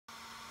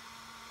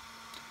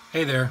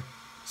Hey there.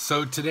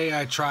 So today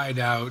I tried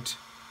out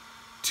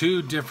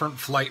two different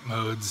flight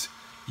modes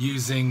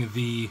using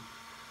the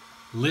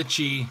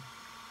Litchi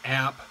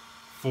app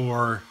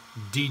for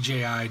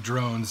DJI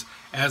drones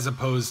as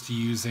opposed to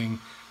using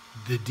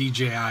the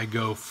DJI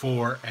Go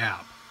 4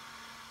 app.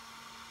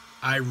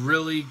 I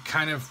really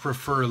kind of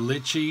prefer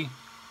Litchi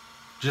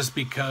just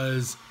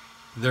because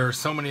there are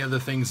so many other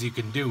things you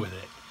can do with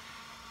it.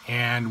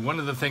 And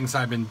one of the things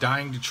I've been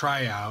dying to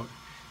try out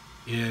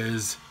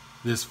is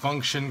this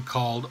function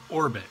called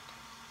Orbit.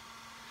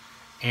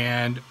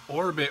 And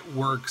Orbit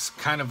works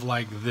kind of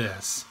like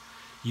this.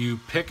 You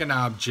pick an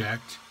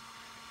object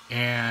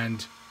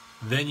and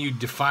then you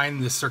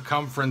define the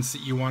circumference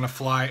that you want to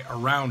fly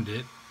around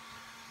it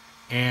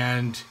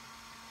and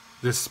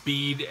the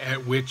speed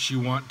at which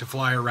you want to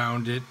fly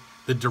around it,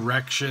 the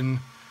direction,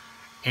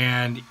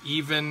 and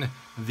even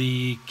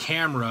the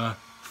camera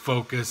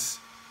focus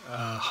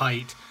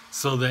height,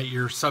 so that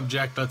your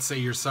subject, let's say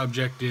your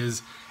subject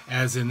is,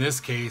 as in this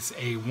case,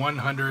 a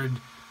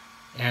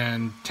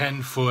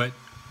 110-foot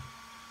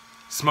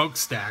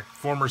smokestack,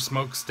 former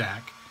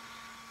smokestack.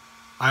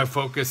 I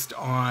focused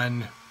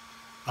on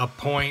a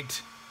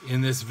point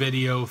in this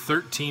video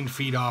 13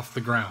 feet off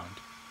the ground.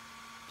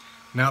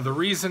 Now the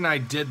reason I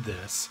did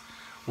this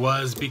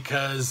was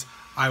because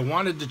I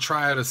wanted to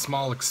try out a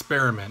small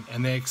experiment,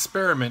 and the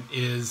experiment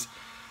is,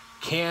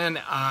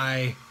 can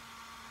I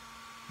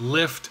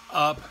lift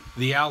up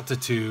the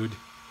altitude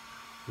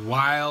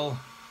while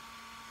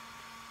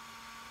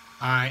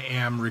I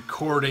am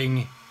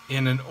recording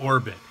in an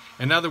orbit?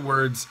 In other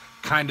words,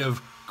 kind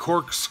of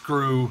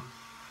corkscrew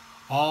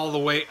all the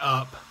way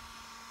up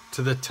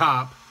to the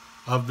top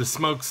of the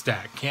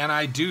smokestack. Can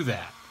I do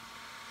that?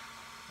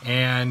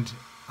 And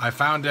I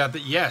found out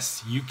that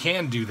yes, you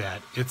can do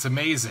that. It's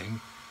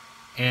amazing.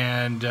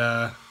 And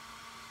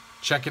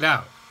check it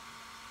out.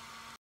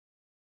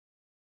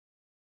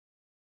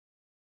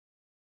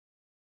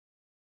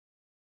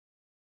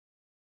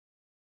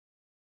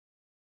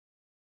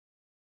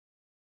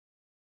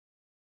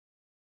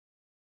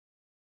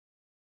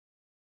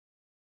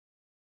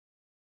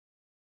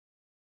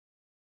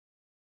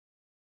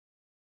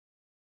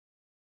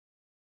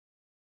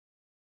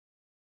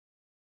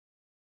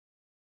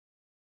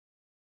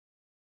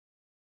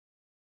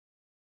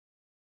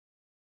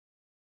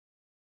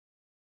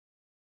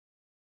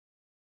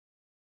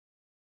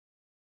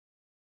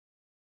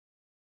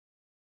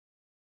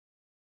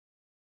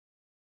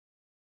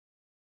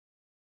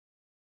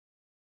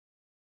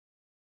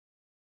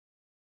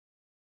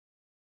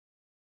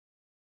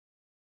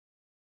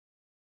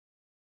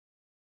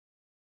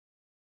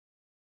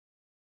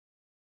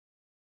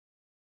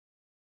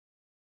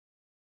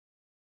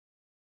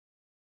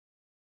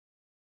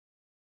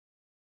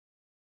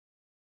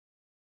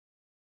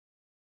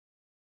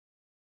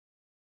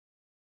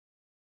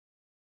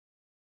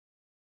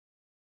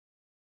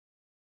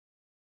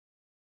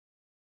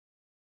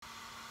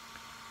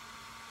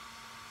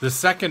 The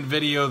second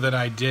video that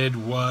I did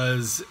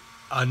was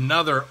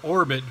another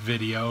orbit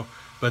video,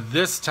 but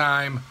this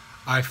time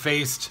I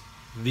faced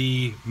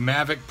the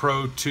Mavic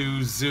Pro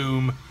 2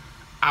 zoom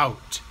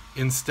out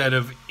instead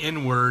of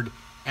inward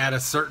at a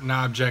certain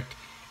object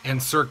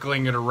and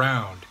circling it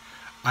around.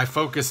 I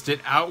focused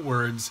it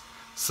outwards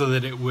so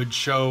that it would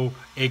show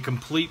a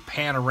complete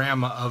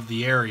panorama of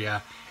the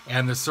area,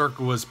 and the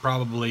circle was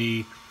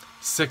probably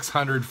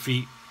 600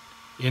 feet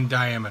in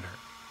diameter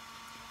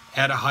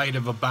at a height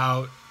of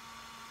about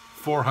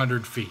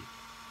 400 feet.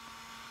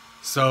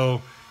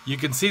 So you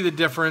can see the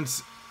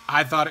difference.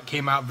 I thought it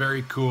came out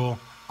very cool.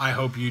 I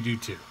hope you do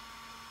too.